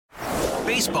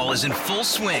Baseball is in full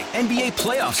swing. NBA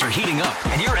playoffs are heating up,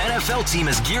 and your NFL team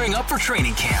is gearing up for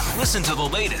training camp. Listen to the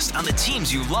latest on the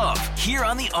teams you love here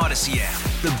on the Odyssey app.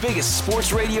 The biggest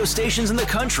sports radio stations in the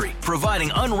country,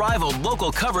 providing unrivaled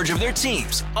local coverage of their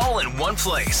teams, all in one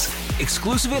place.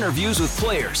 Exclusive interviews with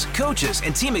players, coaches,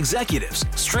 and team executives,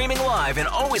 streaming live and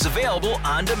always available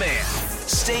on demand.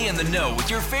 Stay in the know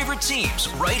with your favorite teams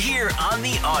right here on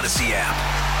the Odyssey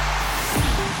app.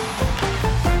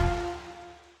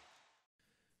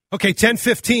 Okay,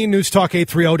 10:15, News Talk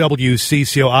 830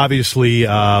 WCCO. Obviously,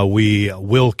 we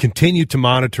will continue to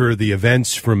monitor the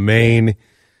events from Maine.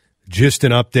 Just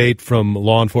an update from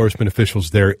law enforcement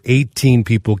officials there. 18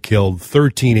 people killed,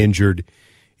 13 injured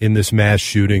in this mass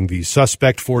shooting. The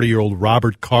suspect, 40-year-old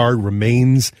Robert Carr,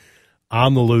 remains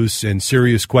on the loose, and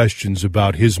serious questions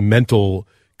about his mental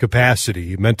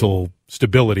capacity, mental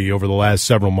stability over the last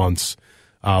several months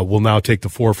will now take the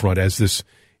forefront as this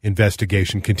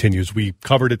investigation continues. We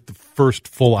covered it the first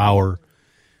full hour.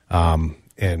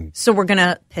 And so we're going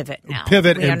to pivot now. We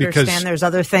understand there's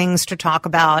other things to talk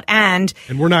about. And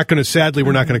we're not going to, sadly,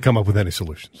 we're not going to come up with any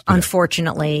solutions today.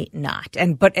 Unfortunately not.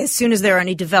 But as soon as there are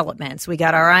any developments, we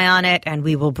got our eye on it and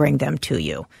we will bring them to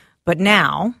you. But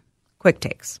now, quick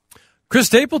takes. Chris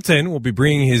Stapleton will be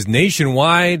bringing his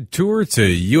nationwide tour to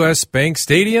U.S. Bank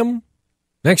Stadium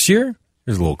next year.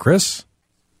 Here's a little Chris.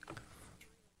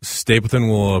 Stapleton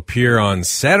will appear on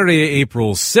Saturday,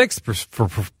 April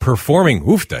 6th, performing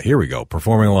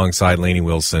alongside Lainey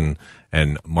Wilson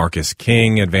and Marcus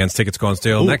King. Advance tickets go on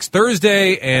sale next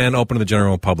Thursday and open to the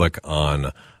general public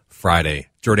on Friday.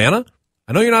 Jordana,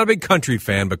 I know you're not a big country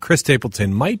fan, but Chris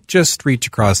Stapleton might just reach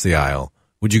across the aisle.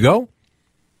 Would you go?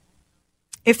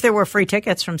 If there were free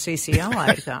tickets from CCO,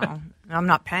 I'd go. I'm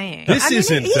not paying. He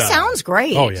sounds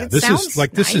great. Oh, yeah. This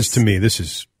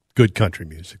is good country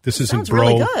music. This isn't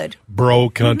really good.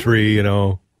 Bro country, you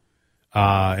know.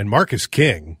 And Marcus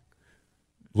King,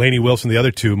 Lainey Wilson, the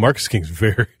other two. Marcus King's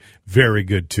very, very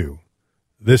good too.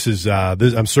 This is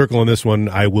I'm circling this one.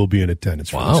 I will be in attendance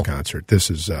for this concert.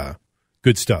 This is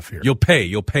good stuff here. You'll pay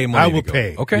money. I will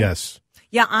pay. Okay. Yes.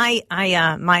 Yeah.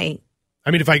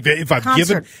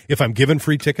 If I'm given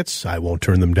free tickets, I won't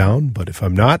turn them down. But if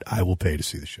I'm not, I will pay to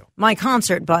see the show. My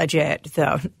concert budget,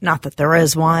 though, not that there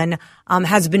is one,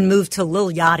 has been moved to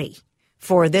Lil Yachty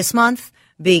for this month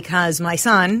because my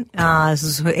son,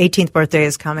 his 18th birthday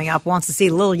is coming up, wants to see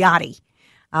Lil Yachty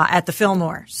at the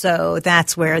Fillmore. So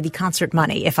that's where the concert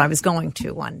money, if I was going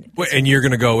to one. Wait, and you're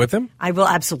going to go with him? I will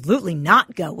absolutely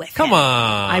not go with him. Come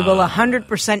on. I will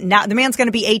 100%. Now, the man's going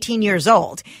to be 18 years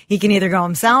old. He can either go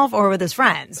himself or with his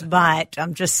friends. But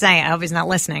I'm just saying, I hope he's not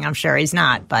listening. I'm sure he's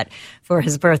not. But for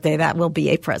his birthday, that will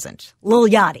be a present. Lil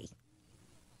Yachty.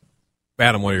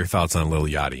 Adam, what are your thoughts on Lil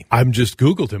Yachty? I'm just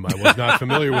Googled him. I was not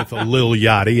familiar with Lil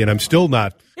Yachty, and I'm still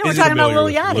not. Yeah, we're talking about Lil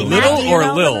Yachty. Little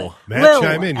or Lil? Matt,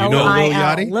 chime in. You know Lil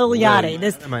Yachty? Lil Yachty.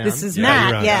 This is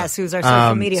Matt, yes, who's our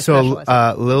social media specialist.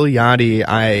 Lil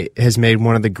Yachty has made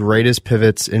one of the greatest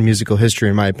pivots in musical history,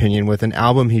 in my opinion, with an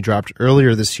album he dropped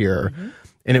earlier this year. Mm-hmm.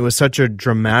 And it was such a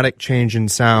dramatic change in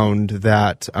sound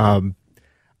that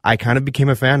I kind of became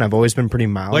a fan. I've always been pretty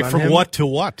mild on him. Like from what to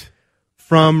what?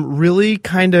 From really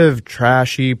kind of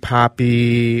trashy,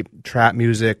 poppy trap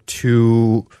music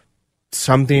to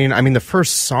something. I mean, the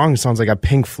first song sounds like a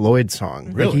Pink Floyd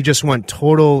song. Really? Like he just went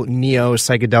total neo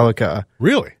psychedelica.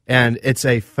 Really? And it's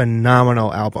a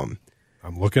phenomenal album.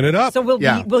 I'm looking it up. So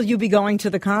will you be going to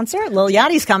the concert? Lil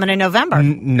Yachty's coming in November.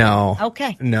 No.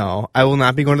 Okay. No. I will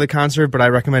not be going to the concert, but I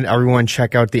recommend everyone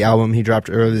check out the album he dropped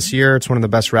earlier this year. It's one of the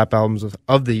best rap albums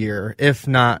of the year, if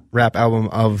not rap album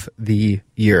of the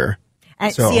year.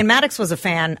 And Maddox was a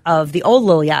fan of the old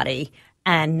Lil Yachty,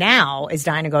 and now is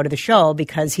dying to go to the show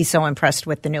because he's so impressed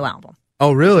with the new album.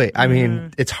 Oh, really? I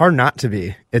mean, it's hard not to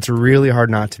be. It's really hard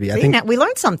not to be. See, I think we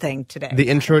learned something today. The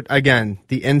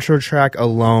intro track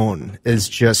alone is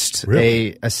just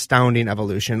a astounding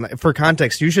evolution. For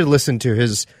context, you should listen to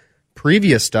his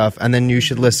previous stuff, and then you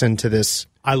should listen to this.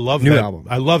 I love new that album.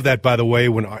 I love that, by the way,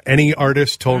 when any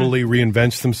artist totally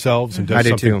reinvents themselves and does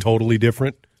something totally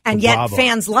different. And yet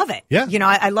fans love it. Yeah. You know,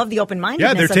 I love the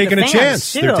open-mindedness of the fans. Yeah, they're taking a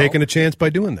chance. Too. They're taking a chance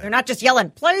by doing that. They're not just yelling,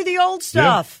 play the old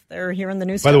stuff. Yeah. They're hearing the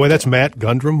new stuff. By the way, that's Matt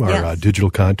Gundrum, our digital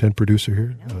content producer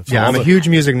here. Yeah, I'm a huge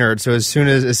music nerd, so as soon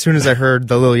as I heard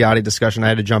the Lil Yachty discussion, I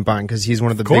had to jump on because he's one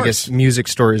of the biggest music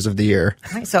stories of the year.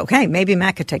 Right, so, okay, maybe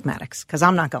Matt could take Maddox because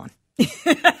I'm not going.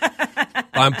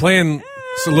 I'm playing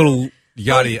a little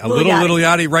Yachty, little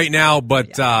Yachty right now,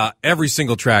 but every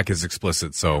single track is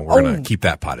explicit, so we're going to keep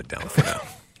that potted down for now.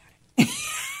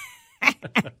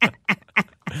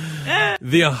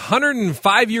 The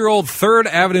 105-year-old 3rd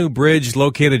Avenue Bridge,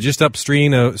 located just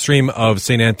upstream of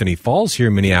St. Anthony Falls here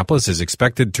in Minneapolis, is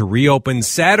expected to reopen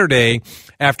Saturday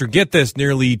after, get this,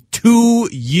 nearly 2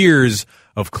 years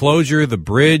of closure. The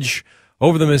bridge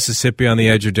over the Mississippi on the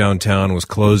edge of downtown was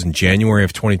closed in January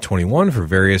of 2021 for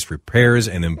various repairs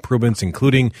and improvements,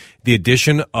 including the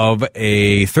addition of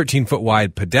a 13-foot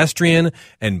wide pedestrian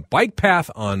and bike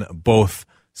path on both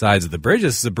sides of the bridge.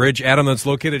 This is a bridge, Adam, that's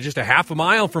located just a half a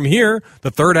mile from here, the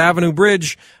 3rd Avenue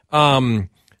Bridge.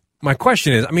 My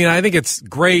question is, I think it's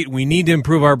great. We need to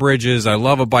improve our bridges. I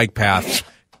love a bike path.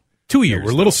 2 years.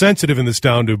 We're a little sensitive in this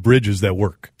town to bridges that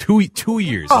work. 2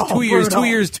 years. Oh, 2 years. brutal. 2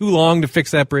 years too long to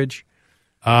fix that bridge?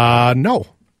 No.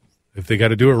 If they got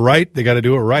to do it right, they got to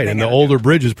do it right. And the older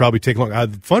bridges probably take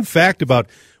long. Fun fact about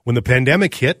when the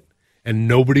pandemic hit and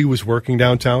nobody was working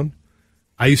downtown,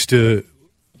 I used to,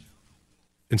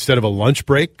 instead of a lunch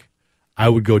break, I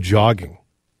would go jogging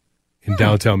in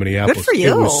downtown Minneapolis. Good for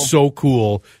you. It was so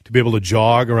cool to be able to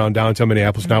jog around downtown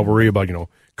Minneapolis, not worry about,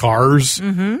 cars.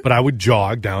 But I would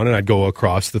jog down, and I'd go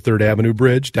across the 3rd Avenue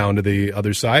Bridge down to the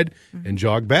other side and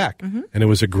jog back. And it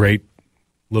was a great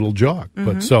little jog.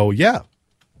 But so, yeah,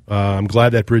 I'm glad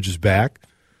that bridge is back.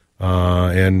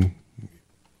 And,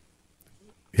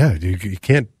 yeah, you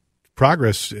can't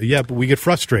progress. Yeah, but we get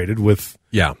frustrated with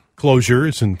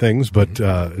closures and things. But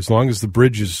as long as the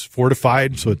bridge is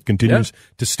fortified so it continues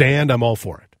to stand, I'm all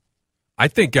for it. I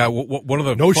think one of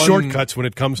the no fun, shortcuts when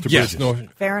it comes to bridges.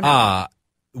 Fair enough.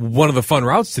 One of the fun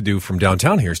routes to do from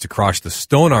downtown here is to cross the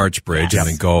Stone Arch Bridge and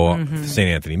then go to St.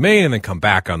 Anthony, Maine, and then come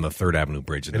back on the 3rd Avenue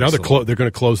Bridge. And now they're going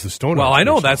to close the Stone Arch. Well, I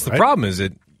know Bridge that's now, the problem. Is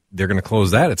they're going to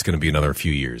close that? It's going to be another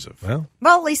few years of. Well,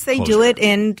 at least they do it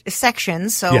in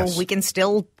sections, so we can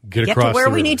still get to where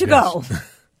we need to go.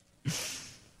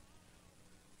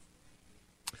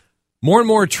 More and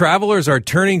more travelers are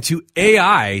turning to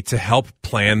AI to help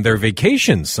plan their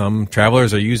vacations. Some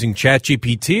travelers are using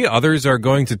ChatGPT. Others are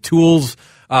going to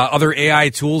other AI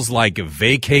tools like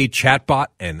Vacay Chatbot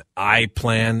and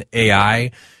iPlan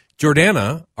AI.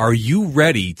 Jordana, are you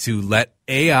ready to let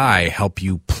AI help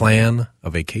you plan a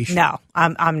vacation? No,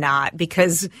 I'm not,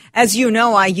 because as you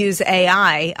know, I use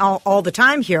AI all the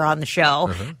time here on the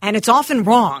show, and it's often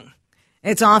wrong.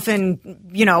 It's often,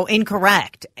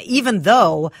 incorrect, even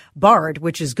though Bard,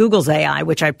 which is Google's AI,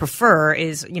 which I prefer,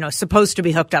 is, supposed to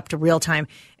be hooked up to real-time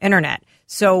internet.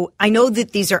 So I know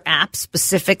that these are apps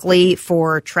specifically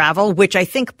for travel, which I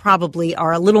think probably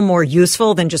are a little more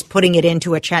useful than just putting it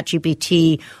into a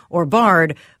ChatGPT or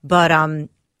Bard. But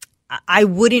I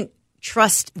wouldn't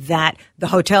trust that the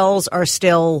hotels are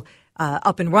still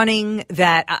up and running,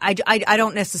 that I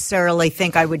don't necessarily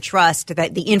think I would trust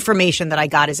that the information that I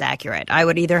got is accurate. I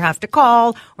would either have to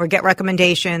call or get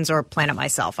recommendations or plan it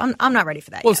myself. I'm not ready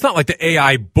for that Well, yet. It's not like the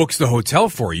AI books the hotel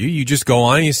for you. You just go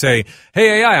on and you say,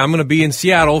 hey, AI, I'm going to be in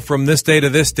Seattle from this day to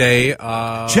this day.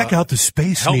 Check out the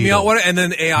Space Help Needle. me out. And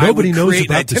then AI Nobody would knows create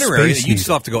an about the itinerary. Space You'd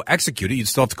still Needle. have to go execute it. You'd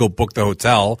still have to go book the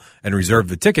hotel and reserve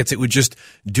the tickets. It would just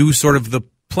do sort of the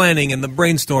planning and the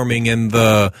brainstorming and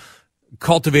the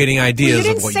cultivating ideas you of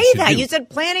didn't what say you should that. do. You said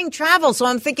planning travel, so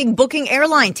I'm thinking booking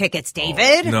airline tickets,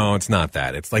 David. No, it's not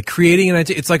that. It's like creating an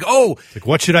idea. It's like, Like,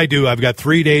 what should I do? I've got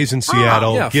 3 days in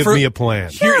Seattle. yeah, Give me a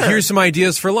plan. here's some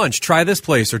ideas for lunch. Try this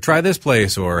place or try this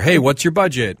place, or hey, what's your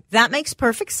budget? That makes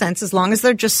perfect sense as long as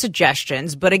they're just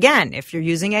suggestions. But again, if you're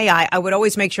using AI, I would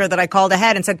always make sure that I called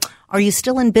ahead and said, "Are you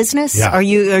still in business? Yeah. Are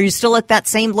you still at that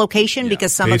same location?"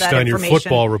 Because some Based of that on your information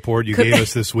football report you gave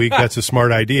us this week, that's a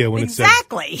smart idea when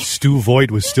Exactly. it said Stu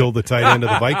Voigt was still the tight end of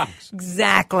the Vikings.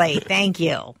 Exactly. Thank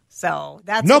you. So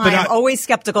that's No, why but I'm always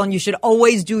skeptical, and you should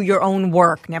always do your own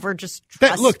work. Never just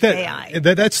trust AI.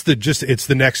 That's it's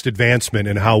the next advancement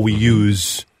in how we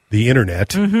use the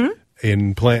internet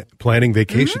in planning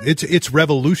vacation. It's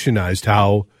revolutionized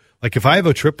how, like, if I have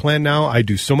a trip plan now, I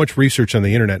do so much research on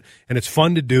the internet, and it's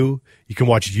fun to do. You can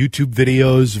watch YouTube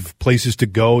videos of places to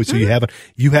go, so you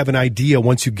have an idea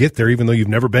once you get there, even though you've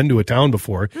never been to a town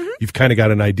before. You've kind of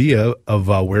got an idea of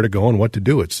where to go and what to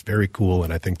do. It's very cool,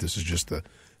 and I think this is just the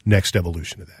next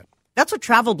evolution of that. That's what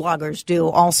travel bloggers do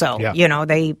also.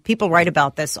 Yeah. People write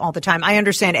about this all the time. I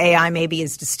understand AI maybe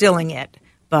is distilling it,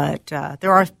 but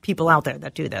there are people out there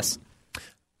that do this.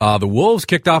 The Wolves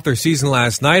kicked off their season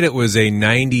last night. It was a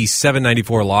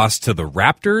 97-94 loss to the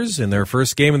Raptors in their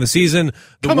first game of the season.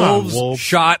 The Wolves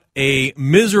shot a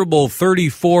miserable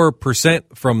 34%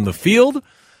 from the field.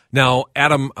 Now,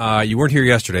 Adam, you weren't here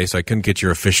yesterday, so I couldn't get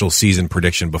your official season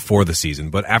prediction before the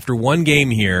season. But after one game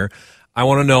here, I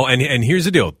want to know, and here's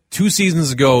the deal. 2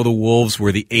 seasons ago, the Wolves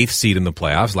were the 8th seed in the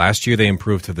playoffs. Last year, they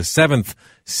improved to the 7th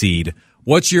seed.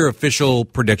 What's your official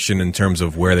prediction in terms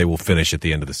of where they will finish at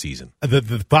the end of the season?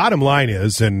 The bottom line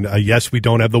is, and yes, we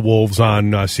don't have the Wolves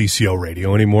on CCO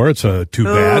radio anymore. It's too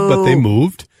bad, but they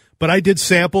moved. But I did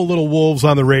sample little Wolves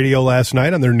on the radio last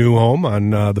night on their new home on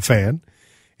the Fan.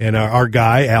 And our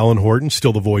guy, Alan Horton,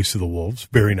 still the voice of the Wolves.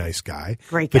 Very nice guy.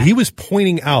 Great guy. But he was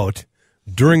pointing out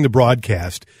during the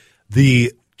broadcast,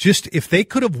 if they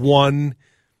could have won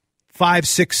 5,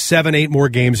 6, 7, 8 more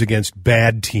games against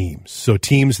bad teams, so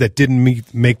teams that didn't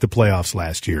make the playoffs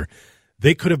last year,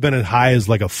 they could have been as high as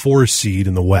like a 4 seed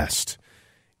in the West.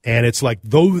 And it's like,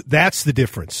 that's the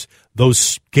difference.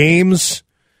 Those games,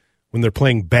 when they're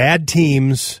playing bad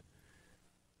teams,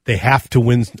 they have to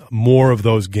win more of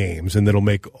those games, and that'll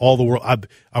make all the world.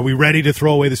 Are we ready to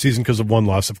throw away the season because of one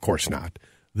loss? Of course not.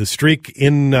 The streak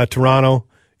in Toronto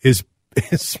is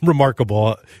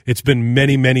remarkable. It's been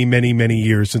many, many, many, many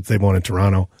years since they won in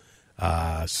Toronto.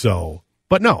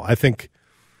 But no, I think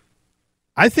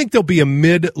there'll be a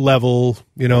mid-level,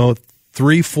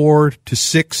 3, 4 to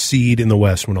 6 seed in the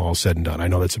West when all is said and done. I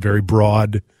know that's a very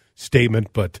broad statement,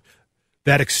 but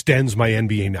that extends my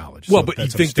NBA knowledge. Well, but you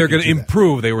think they're going to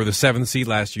improve? They were the 7th seed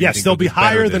last year. Yes, they'll be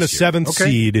higher than a 7th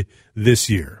seed this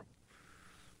year.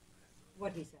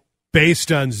 What he said.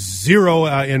 Based on zero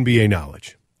NBA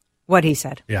knowledge. What he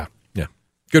said. Yeah.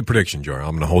 Good prediction, Jordan.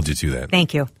 I'm going to hold you to that.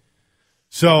 Thank you.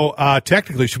 So,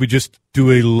 technically, should we just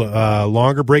do a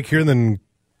longer break here and then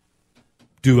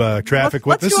do traffic?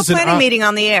 Let's do a planning meeting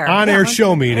on the air. On-air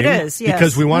show meeting. It is, yes.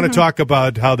 Because we want to talk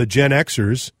about how the Gen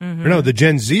Xers, the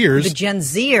Gen Zers. The Gen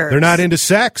Zers. They're not into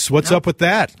sex. What's up with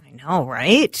that? I know,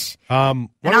 right? And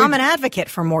I'm an advocate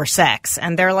for more sex.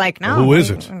 And they're like, no. Who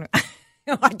isn't?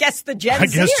 I guess the Gen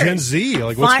Z. I guess Gen Z.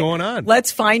 Like, what's going on?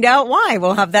 Let's find out why.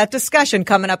 We'll have that discussion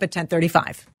coming up at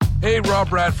 10:35. Hey, Rob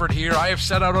Bradford here. I have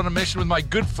set out on a mission with my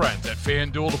good friends at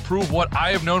FanDuel to prove what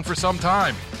I have known for some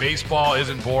time. Baseball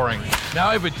isn't boring. Now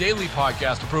I have a daily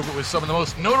podcast to prove it with some of the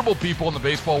most notable people in the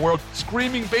baseball world,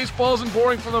 screaming baseball isn't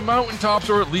boring from the mountaintops,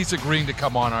 or at least agreeing to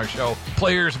come on our show.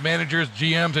 Players, managers,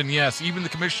 GMs, and yes, even the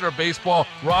commissioner of baseball,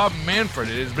 Rob Manfred.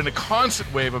 It has been a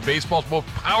constant wave of baseball's most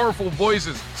powerful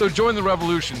voices. So join the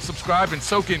revolution. Subscribe and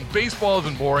soak in Baseball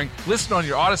Isn't Boring. Listen on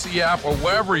your Odyssey app or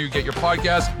wherever you get your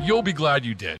podcasts. You'll be glad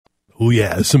you did. Oh,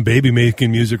 yeah, some baby making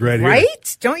music right here.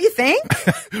 Right? Don't you think?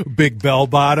 Big bell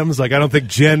bottoms. Like, I don't think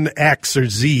Gen X or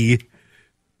Z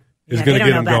is going to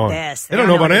get them going. They don't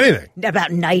know about anything.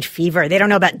 About Night Fever. They don't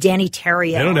know about Danny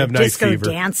Terrio. They don't have Night Disco Fever.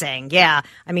 Dancing. Yeah.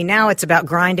 I mean, now it's about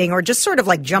grinding or just sort of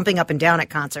like jumping up and down at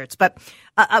concerts. But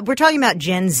we're talking about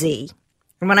Gen Z.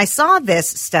 And when I saw this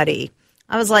study,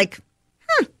 I was like,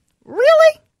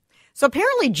 really? So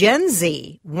apparently Gen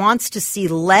Z wants to see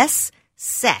less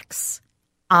sex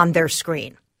on their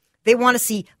screen. They want to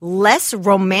see less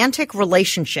romantic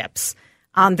relationships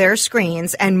on their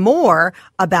screens and more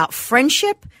about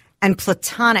friendship and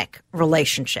platonic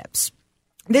relationships.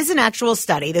 This is an actual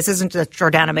study. This isn't that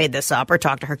Jordana made this up or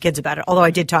talked to her kids about it, although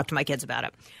I did talk to my kids about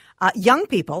it. Young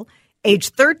people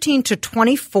aged 13 to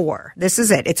 24. This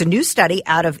is it. It's a new study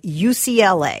out of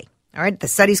UCLA. All right. The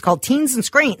study's called Teens and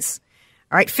Screens.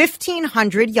 All right.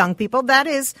 1,500 young people. That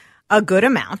is a good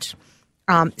amount.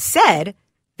 Said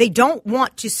they don't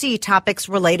want to see topics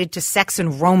related to sex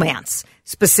and romance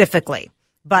specifically,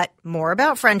 but more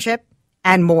about friendship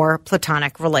and more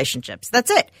platonic relationships.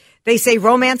 That's it. They say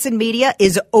romance in media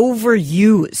is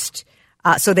overused.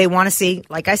 So they want to see,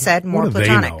 like I said, more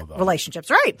platonic relationships.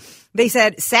 Right. They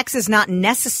said sex is not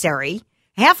necessary.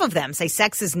 Half of them say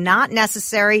sex is not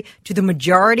necessary to the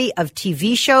majority of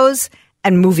TV shows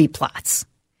and movie plots.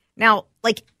 Now,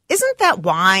 like, isn't that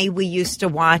why we used to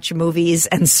watch movies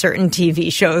and certain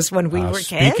TV shows when we were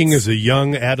kids? Speaking as a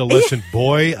young adolescent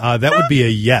boy, that would be a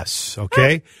yes,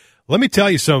 okay? Let me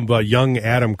tell you something about young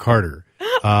Adam Carter.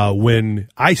 When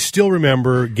I still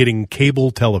remember getting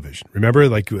cable television. Remember,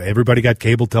 like, everybody got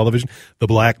cable television, the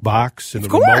black box and the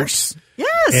remotes?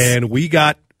 Yes. And we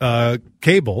got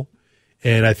cable.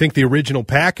 And I think the original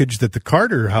package that the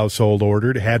Carter household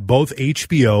ordered had both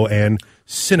HBO and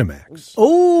Cinemax.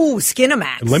 Oh,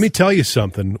 Skinemax. And let me tell you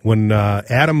something. When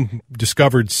Adam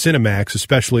discovered Cinemax,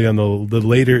 especially on the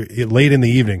late in the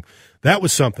evening, that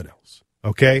was something else.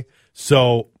 Okay?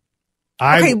 So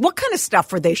what kind of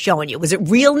stuff were they showing you? Was it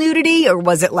real nudity or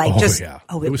was it like just... Yeah.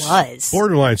 Oh, it was.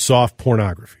 Borderline soft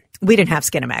pornography. We didn't have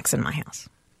Skinemax in my house.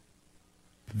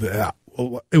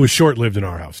 Well, it was short-lived in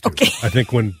our house, too. Okay. I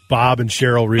think when Bob and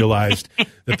Cheryl realized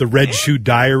that the Red Shoe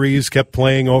Diaries kept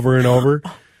playing over and over.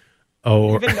 I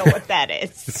don't even know what that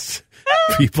is.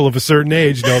 People of a certain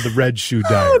age know the Red Shoe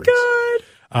Diaries. Oh,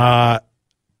 God.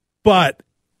 But,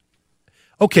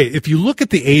 okay, if you look at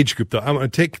the age group, though, I'm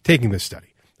taking this study.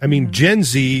 I mean, Gen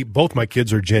Z, both my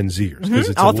kids are Gen Zers. 'Cause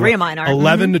it's All three of mine are.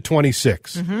 11 to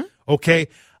 26. Okay.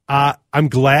 I'm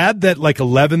glad that like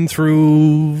 11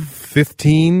 through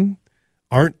 15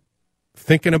 aren't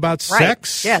thinking about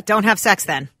sex. Yeah, don't have sex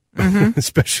then.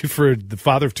 Especially for the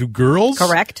father of two girls.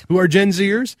 Correct. Who are Gen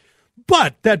Zers.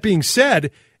 But that being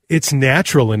said, it's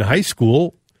natural in high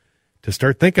school to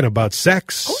start thinking about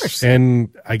sex. Of course. And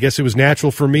I guess it was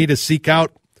natural for me to seek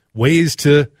out ways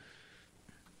to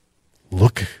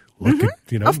look at,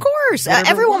 you know. Of course.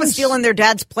 Everyone was stealing their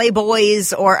dad's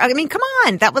Playboys or, I mean, come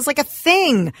on. That was like a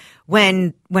thing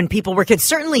when people were kids,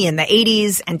 certainly in the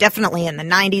 80s and definitely in the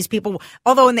 90s.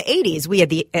 Although in the 80s we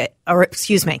had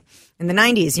in the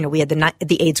 90s, we had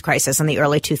the AIDS crisis in the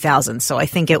early 2000s. So I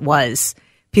think it was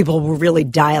people were really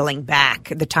dialing back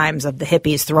the times of the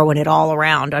hippies throwing it all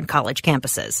around on college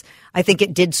campuses. I think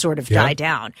it did sort of die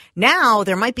down. Now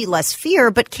there might be less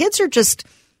fear, but kids are just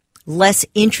less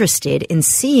interested in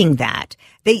seeing that.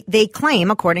 They claim,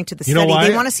 according to the study,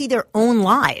 they want to see their own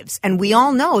lives. And we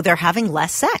all know they're having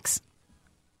less sex.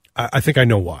 I think I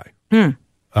know why.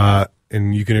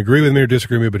 And you can agree with me or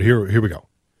disagree with me, but here we go.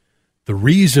 The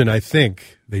reason I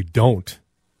think they don't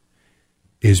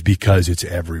is because it's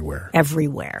everywhere.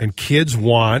 Everywhere. And kids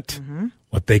want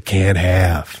what they can't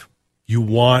have. You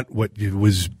want what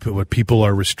people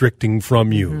are restricting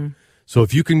from you. So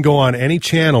if you can go on any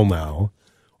channel now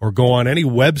or go on any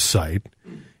website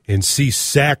and see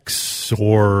sex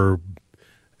or,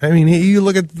 I mean, you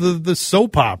look at the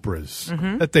soap operas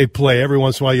that they play every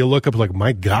once in a while, you look up like,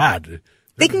 my God.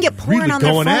 They can get porn really on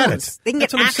their going phones. They can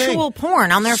That's get what I'm saying. actual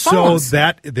porn on their phones. So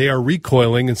that they are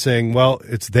recoiling and saying, well,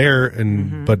 it's there,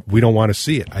 but we don't want to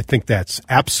see it. I think that's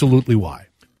absolutely why.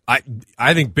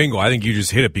 I think bingo. I think you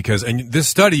just hit it because, and this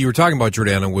study you were talking about,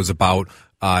 Jordana, was about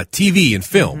TV and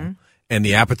film and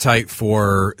the appetite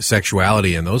for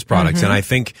sexuality in those products. And I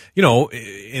think,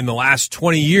 in the last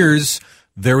 20 years,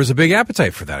 there was a big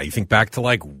appetite for that. You think back to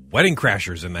like Wedding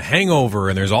Crashers and The Hangover,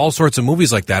 and there's all sorts of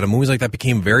movies like that. And movies like that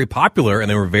became very popular and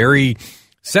they were very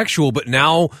sexual, but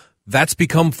now that's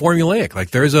become formulaic.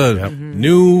 Like there's a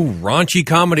new raunchy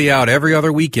comedy out every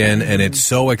other weekend and it's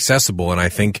so accessible. And I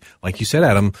think, like you said,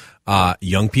 Adam,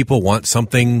 young people want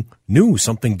something new,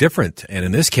 something different. And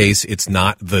in this case, it's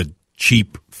not the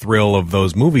cheap thrill of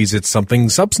those movies. It's something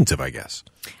substantive, I guess.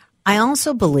 I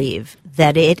also believe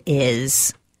that it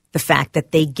is the fact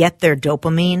that they get their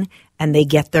dopamine and they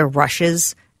get their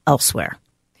rushes elsewhere.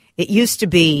 It used to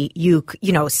be,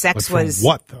 sex was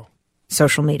what though?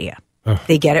 Social media.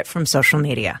 They get it from social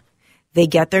media. They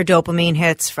get their dopamine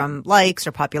hits from likes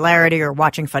or popularity or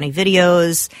watching funny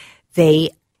videos.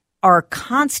 They are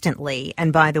constantly,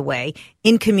 and by the way,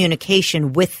 in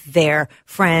communication with their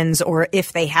friends, or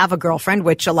if they have a girlfriend,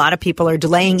 which a lot of people are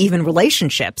delaying even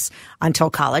relationships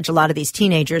until college. A lot of these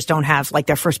teenagers don't have like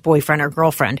their first boyfriend or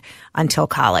girlfriend until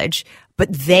college,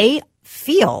 but they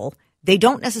feel they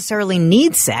don't necessarily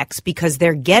need sex because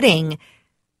they're getting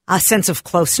a sense of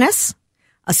closeness,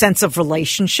 a sense of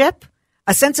relationship,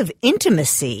 a sense of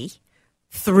intimacy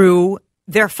through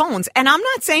their phones. And I'm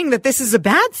not saying that this is a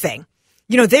bad thing.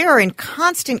 They are in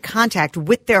constant contact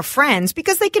with their friends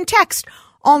because they can text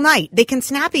all night. They can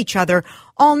snap each other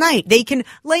all night. They can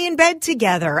lay in bed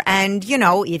together and,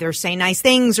 either say nice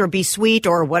things or be sweet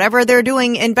or whatever they're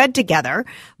doing in bed together.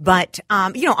 But,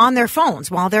 on their phones,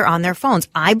 while they're on their phones,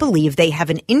 I believe they have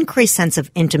an increased sense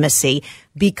of intimacy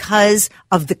because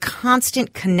of the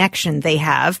constant connection they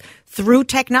have through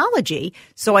technology.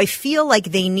 So I feel like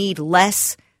they need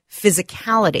less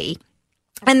physicality.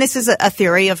 And this is a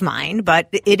theory of mine, but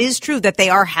it is true that they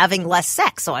are having less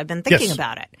sex. So I've been thinking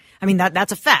about it. I mean,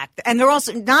 that's a fact. And they're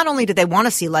also, not only do they want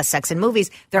to see less sex in movies,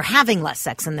 they're having less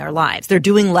sex in their lives. They're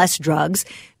doing less drugs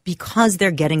because they're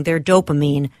getting their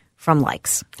dopamine from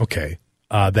likes. Okay.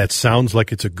 That sounds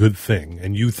like it's a good thing.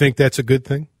 And you think that's a good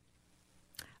thing?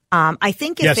 I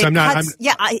think if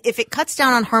if it cuts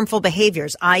down on harmful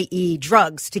behaviors, i.e.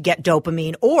 drugs to get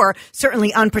dopamine, or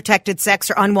certainly unprotected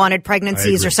sex or unwanted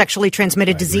pregnancies or sexually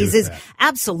transmitted diseases,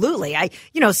 absolutely.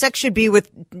 Sex should be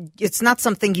it's not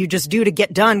something you just do to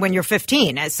get done when you're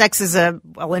 15. Sex is in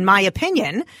my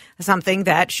opinion, something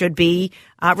that should be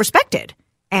respected.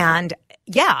 And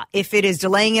if it is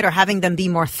delaying it or having them be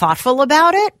more thoughtful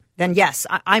about it, then yes,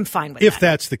 I'm fine with that. If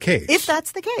that's the case. If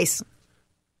that's the case.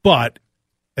 But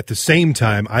at the same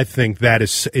time, I think that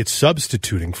it's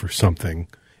substituting for something,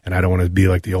 and I don't want to be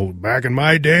like the old, back in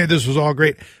my day, this was all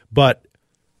great, but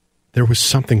there was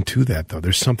something to that, though.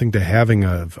 There's something to having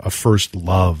a first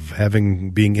love,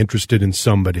 being interested in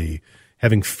somebody,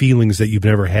 having feelings that you've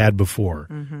never had before.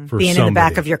 For being somebody. in the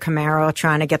back of your Camaro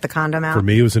trying to get the condom out. For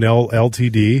me, it was an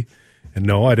LTD, And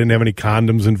no, I didn't have any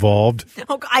condoms involved.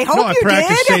 Oh, I hope no, I you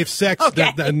practiced did. safe sex.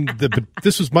 Okay. But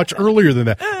this was much earlier than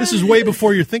that. This is way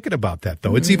before you're thinking about that,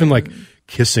 though. It's even like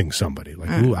kissing somebody. Like,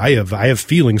 ooh, I have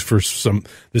feelings for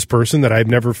this person that I've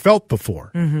never felt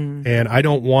before, and I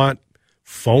don't want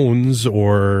phones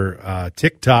or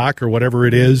TikTok or whatever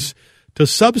it is to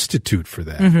substitute for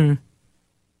that.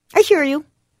 I hear you.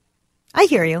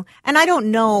 And I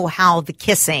don't know how the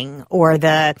kissing or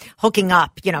the hooking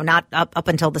up, not up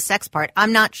until the sex part.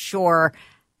 I'm not sure.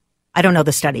 I don't know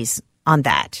the studies on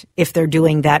that, if they're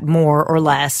doing that more or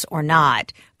less or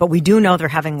not. But we do know they're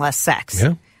having less sex.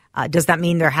 Yeah. Does that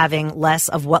mean they're having less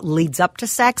of what leads up to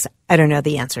sex? I don't know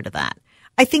the answer to that.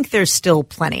 I think there's still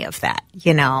plenty of that,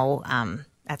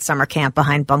 at summer camp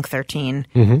behind Bunk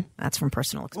 13. That's from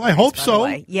personal experience. Well, I hope by so. the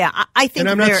way. Yeah, I think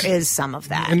there is some of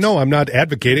that. And no, I'm not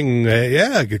advocating,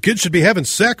 kids should be having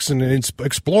sex and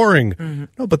exploring.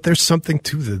 No, but there's something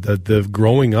to the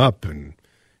growing up and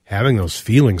having those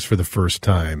feelings for the first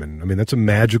time. And, I mean, that's a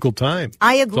magical time.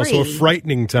 I agree. It's also a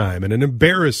frightening time and an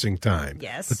embarrassing time.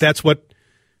 Yes. But that's what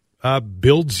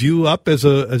builds you up as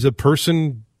a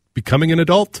person becoming an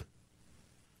adult.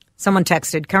 Someone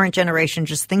texted, current generation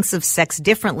just thinks of sex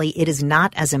differently. It is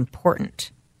not as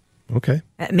important. Okay.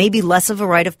 Maybe less of a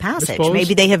rite of passage. suppose.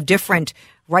 Maybe they have different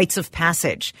rites of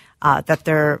passage that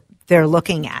they're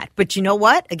looking at. But you know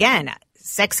what? Again,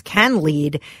 sex can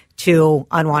lead to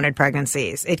unwanted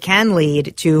pregnancies. It can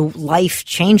lead to life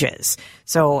changes.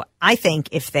 So I think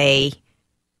if they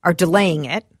are delaying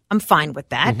it, I'm fine with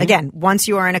that. Again, once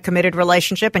you are in a committed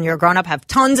relationship and you're a grown up, have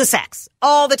tons of sex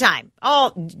all the time.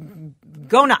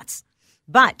 Go nuts.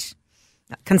 But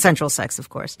consensual sex, of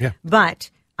course. Yeah. But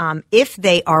if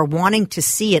they are wanting to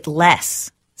see it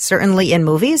less, certainly in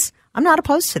movies, I'm not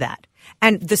opposed to that.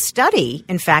 And the study,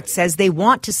 in fact, says they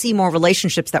want to see more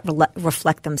relationships that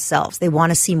reflect themselves. They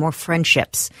want to see more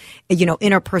friendships,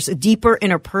 deeper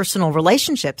interpersonal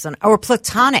relationships or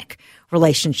platonic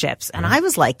relationships. And I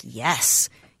was like, yes.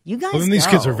 You guys Well, then these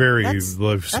kids are very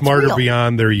smarter real.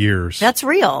 beyond their years. That's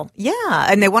real. Yeah.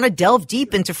 And they want to delve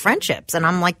deep into friendships. And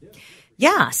I'm like,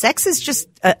 yeah, sex is just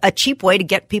a cheap way to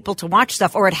get people to watch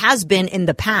stuff, or it has been in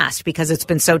the past because it's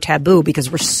been so taboo because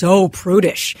we're so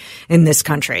prudish in this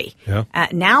country. Yeah.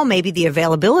 Now maybe the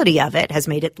availability of it has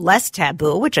made it less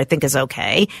taboo, which I think is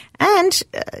okay. And,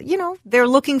 they're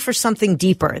looking for something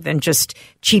deeper than just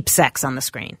cheap sex on the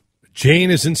screen.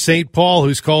 Jane is in St. Paul,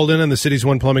 who's called in on the City's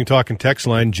One Plumbing Talk and Text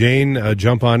line. Jane,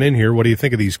 jump on in here. What do you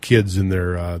think of these kids and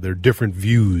their different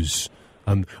views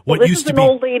on what used to be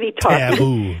old lady talking,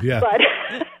 taboo? Yeah. But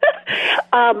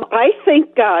I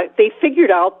think they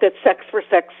figured out that sex for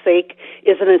sex's sake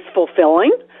isn't as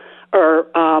fulfilling or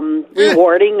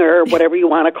rewarding or whatever you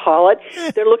want to call it.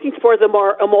 They're looking for the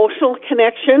more emotional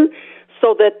connection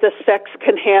so that the sex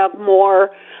can have more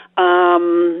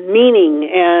meaning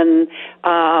and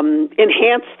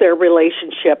enhance their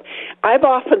relationship. I've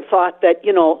often thought that,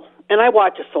 and I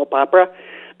watch a soap opera.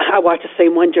 I watch the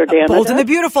same one Jordana Bold and does. the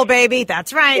Beautiful, baby.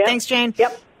 That's right. Yep. Thanks, Jane.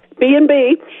 Yep.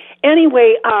 B&B.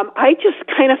 Anyway, I just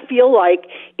kind of feel like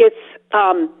it's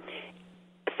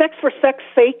sex for sex's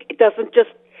sake. It doesn't just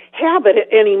have it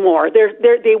anymore.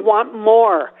 They want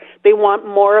more. They want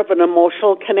more of an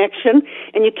emotional connection,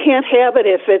 and you can't have it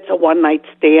if it's a one-night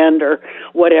stand or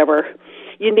whatever.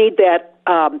 You need that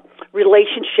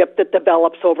relationship that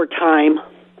develops over time.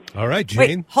 All right, Jane.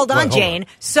 Wait, hold on, Jane.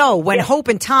 So when Hope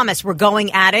and Thomas were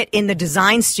going at it in the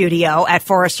design studio at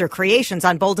Forrester Creations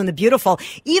on Bold and the Beautiful,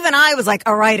 even I was like,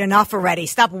 all right, enough already.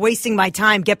 Stop wasting my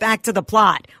time. Get back to the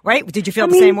plot. Right? Did you feel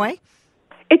the same way?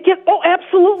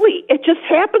 Absolutely. It just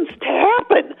happens to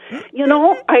happen.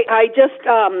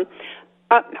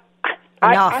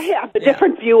 I have a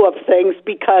different view of things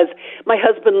because my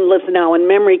husband lives now in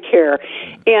memory care.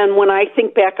 And when I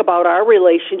think back about our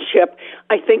relationship,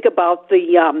 I think about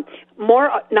the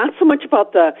more, not so much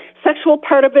about the sexual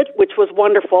part of it, which was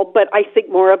wonderful, but I think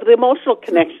more of the emotional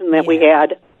connection that we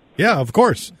had. Yeah, of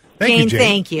course. Thank you, Jane.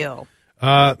 Thank you.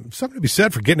 Something to be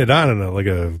said for getting it on in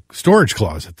a storage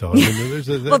closet, though. I mean,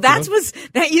 Well, that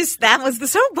was the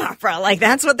soap opera. Like,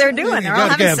 that's what they're doing. They're all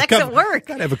having sex at work.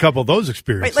 Gotta have a couple of those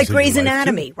experiences. Right, like Grey's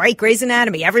Anatomy, right? Grey's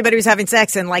Anatomy. Everybody was having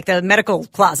sex in like the medical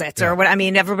closets or what. I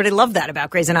mean, everybody loved that about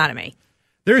Grey's Anatomy.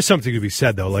 There is something to be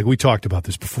said, though. Like, we talked about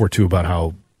this before, too, about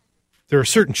how there are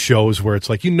certain shows where it's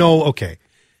like, okay,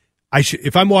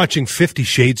 if I'm watching 50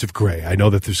 Shades of Grey, I know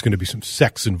that there's going to be some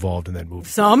sex involved in that movie.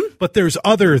 Some? But there's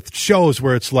other shows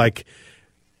where it's like,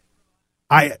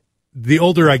 the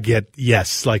older I get,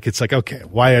 yes, like it's like, okay,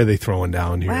 why are they throwing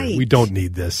down here? Right. We don't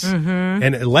need this. Mm-hmm.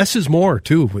 And less is more,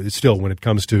 too, still, when it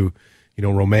comes to,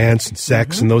 romance and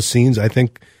sex and those scenes. I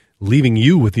think leaving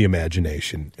you with the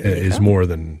imagination is more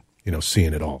than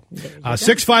seeing it all.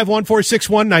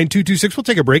 651-461-9226. We'll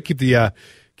take a break. Keep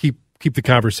the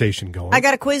conversation going. I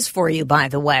got a quiz for you, by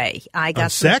the way. I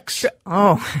got sex?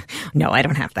 No, I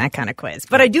don't have that kind of quiz.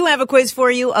 But I do have a quiz for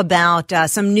you about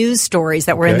some news stories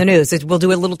that were in the news. We'll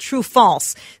do a little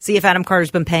true-false. See if Adam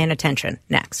Carter's been paying attention.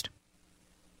 Next.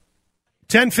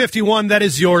 10:51, that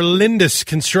is your Lindus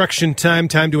construction time.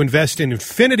 Time to invest in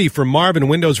Infinity from Marvin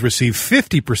Windows. Receive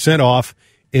 50% off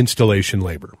installation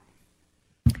labor.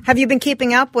 Have you been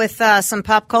keeping up with some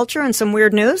pop culture and some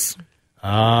weird news?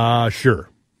 Sure.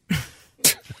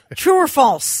 True or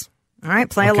false? All right,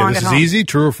 play along at home. This is easy.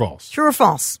 True or false? True or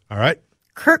false? All right.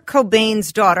 Kurt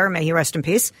Cobain's daughter, may he rest in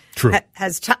peace. True.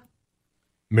 Has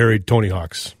married Tony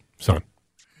Hawk's son.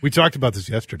 We talked about this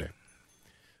yesterday.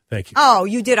 Thank you. Oh,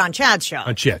 you did on Chad's show.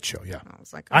 On Chad's show, yeah. I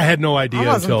was like, I had no idea I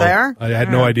wasn't there. I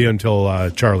had no idea until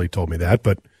Charlie told me that.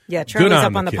 But yeah, Charlie's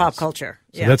up on the kids. pop culture.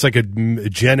 So that's like a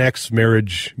Gen X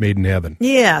marriage made in heaven.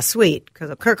 Yeah, sweet.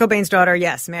 Because Kurt Cobain's daughter,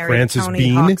 yes, married Frances Tony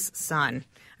Bean. Hawk's son.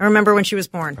 I remember when she was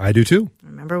born. I do too. I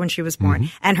remember when she was born.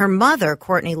 Mm-hmm. And her mother,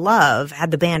 Courtney Love,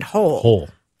 had the band Hole. Hole.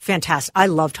 Fantastic. I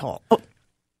loved Hole. Oh.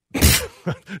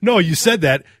 No, you said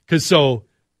that because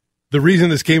the reason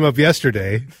this came up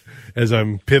yesterday, as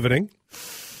I'm pivoting,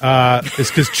 is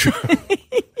because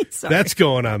that's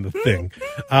going on the thing.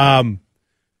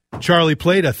 Charlie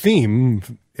played a theme,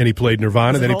 and he played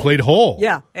Nirvana, then he played Hole.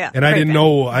 Yeah. And I didn't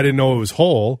know it was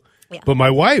Hole, but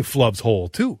my wife loves Hole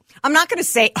too. I'm not going to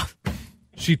say.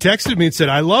 She texted me and said,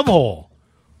 "I love Hole."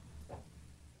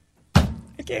 I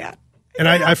can't. And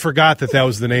I forgot that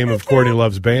was the name of Courtney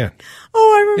Love's band.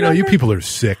 Oh, I remember. You people are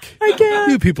sick. I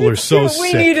can't. You people are so sick.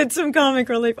 We needed some comic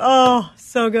relief. Oh,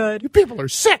 so good. You people are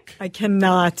sick. I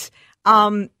cannot.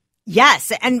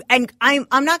 Yes, and I'm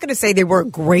not going to say they were a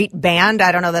great band.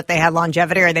 I don't know that they had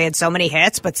longevity or they had so many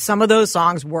hits, but some of those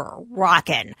songs were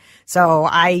rocking. So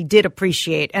I did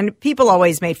appreciate. And people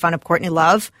always made fun of Courtney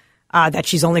Love. That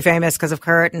she's only famous because of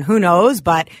Kurt, and who knows,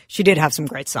 but she did have some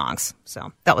great songs.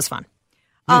 So that was fun.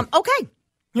 Okay,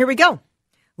 here we go.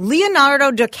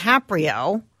 Leonardo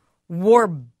DiCaprio wore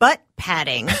butt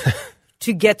padding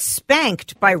to get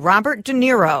spanked by Robert De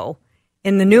Niro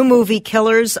in the new movie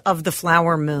Killers of the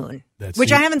Flower Moon,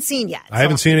 which I haven't seen yet. I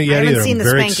haven't seen it yet either. I'm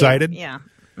very excited. Yeah.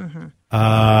 Mm-hmm.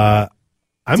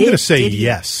 I'm going to say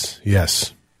yes.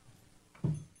 Yes.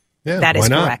 Yeah, that is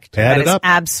correct. Pad it up.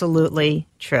 Absolutely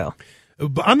true.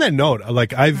 But on that note,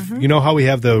 like you know how we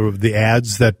have the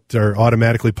ads that are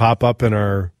automatically pop up in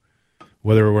our,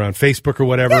 whether we're on Facebook or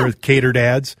whatever, catered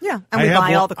ads. Yeah, and we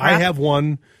buy all the crap. I have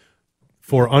one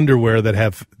for underwear that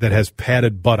has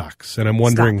padded buttocks, and I'm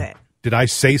wondering, did I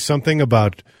say something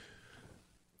about?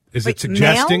 Is it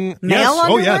suggesting male yes?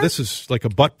 underwear? Oh yeah, this is like a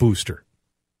butt booster.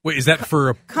 Wait, is that for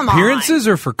appearances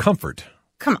or for comfort?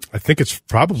 Come on. I think it's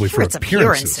probably for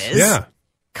appearances. Yeah.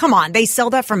 Come on, they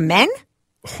sell that for men?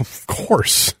 Of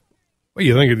course. What,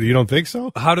 you don't think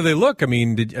so? How do they look? I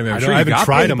mean, I'm sure I haven't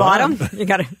tried them. Bought them? You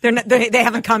got they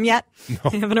haven't come yet. No.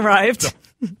 They haven't arrived.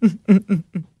 No.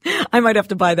 I might have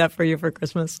to buy that for you for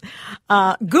Christmas.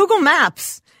 Google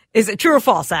Maps, is it true or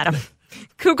false, Adam?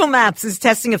 Google Maps is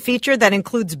testing a feature that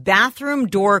includes bathroom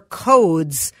door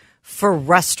codes for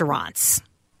restaurants.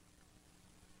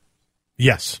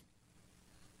 Yes.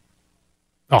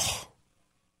 Oh,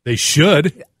 they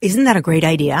should. Isn't that a great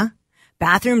idea?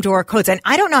 Bathroom door codes. And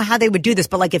I don't know how they would do this,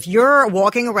 but like if you're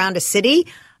walking around a city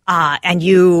and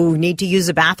you need to use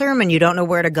a bathroom and you don't know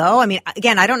where to go. I mean,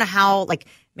 again, I don't know how, like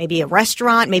maybe a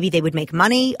restaurant, maybe they would make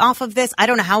money off of this. I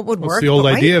don't know how it would work. It's the old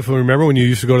idea. If you remember when you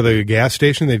used to go to the gas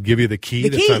station, they'd give you the key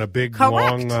that's on a big,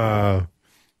 long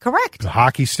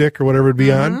hockey stick or whatever it'd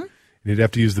be on. You'd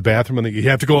have to use the bathroom and you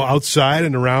have to go outside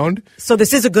and around. So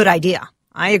this is a good idea.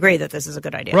 I agree that this is a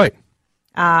good idea. Right.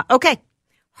 Okay.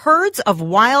 Herds of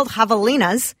wild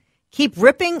javelinas keep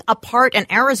ripping apart an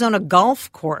Arizona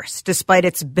golf course despite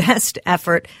its best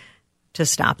effort to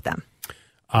stop them.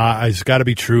 It's got to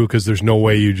be true because there's no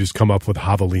way you just come up with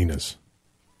javelinas.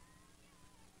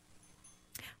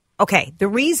 Okay. The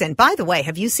reason, by the way,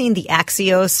 have you seen the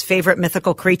Axios favorite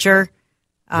mythical creature?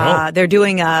 No. They're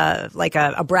doing a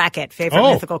bracket,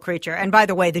 favorite mythical creature. And by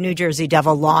the way, the New Jersey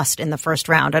Devil lost in the first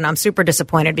round. And I'm super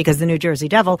disappointed because the New Jersey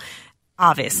Devil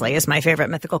obviously is my favorite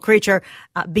mythical creature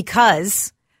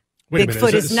because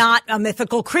Bigfoot is not a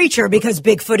mythical creature because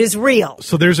Bigfoot is real.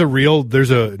 So there's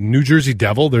a New Jersey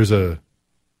Devil.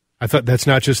 I thought that's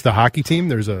not just the hockey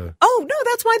team. Oh, no,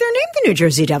 that's why they're named the New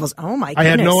Jersey Devils. Oh, my goodness. I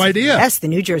had no idea. Yes, the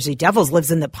New Jersey Devils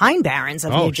lives in the Pine Barrens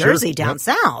of New Jersey down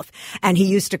south. And he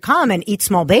used to come and eat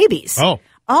small babies.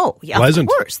 Oh, yeah, Pleasant.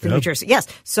 of course. The Yep. New Jersey, yes.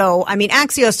 So, I mean,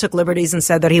 Axios took liberties and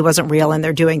said that he wasn't real, and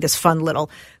they're doing this fun little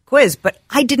quiz. But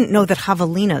I didn't know that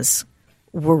javelinas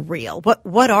were real.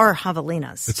 What are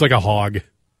javelinas? It's like a hog.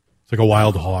 It's like a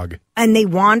wild hog. And they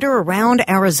wander around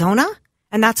Arizona,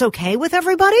 and that's okay with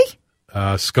everybody?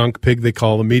 Skunk pig, they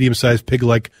call them, medium-sized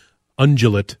pig-like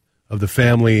ungulate of the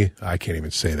family. I can't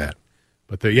even say that.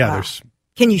 But there's.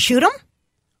 Can you shoot them?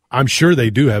 I'm sure they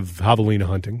do have javelina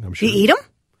hunting. I'm Do sure. you eat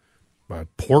them?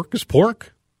 Pork is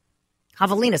pork.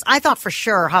 Javelinas. I thought for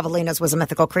sure javelinas was a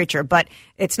mythical creature, but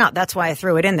it's not. That's why I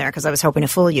threw it in there, because I was hoping to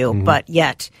fool you. But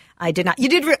yet I did not. You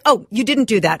did. You didn't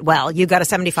do that well. You got a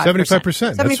 75%.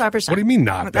 75%. 75%. What do you mean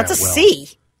not That's that a well?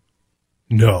 C.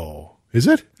 No. Is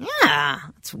it? Yeah,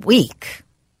 it's weak.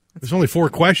 There's only 4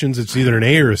 questions. It's either an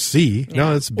A or a C.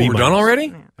 No, it's B. We're done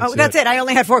already? That's it. I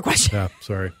only had 4 questions. Yeah,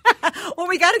 sorry. Well,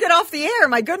 we got to get off the air.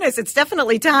 My goodness, it's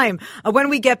definitely time. When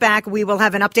we get back, we will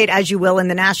have an update, as you will, in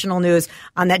the national news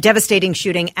on that devastating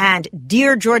shooting and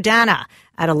Dear Jordana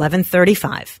at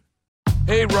 11:35.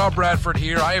 Hey, Rob Bradford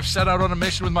here. I have set out on a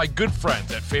mission with my good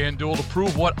friends at FanDuel to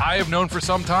prove what I have known for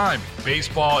some time.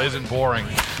 Baseball isn't boring.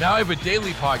 Now I have a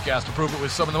daily podcast to prove it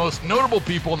with some of the most notable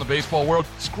people in the baseball world,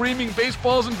 screaming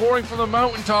baseball isn't boring from the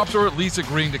mountaintops, or at least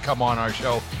agreeing to come on our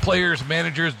show. Players,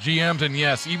 managers, GMs, and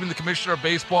yes, even the commissioner of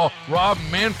baseball, Rob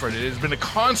Manfred. It has been a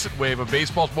constant wave of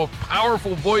baseball's most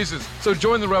powerful voices. So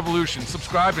join the revolution.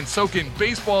 Subscribe and soak in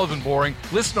Baseball Isn't Boring.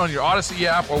 Listen on your Odyssey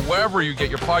app or wherever you get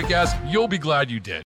your podcasts. You'll be glad you did.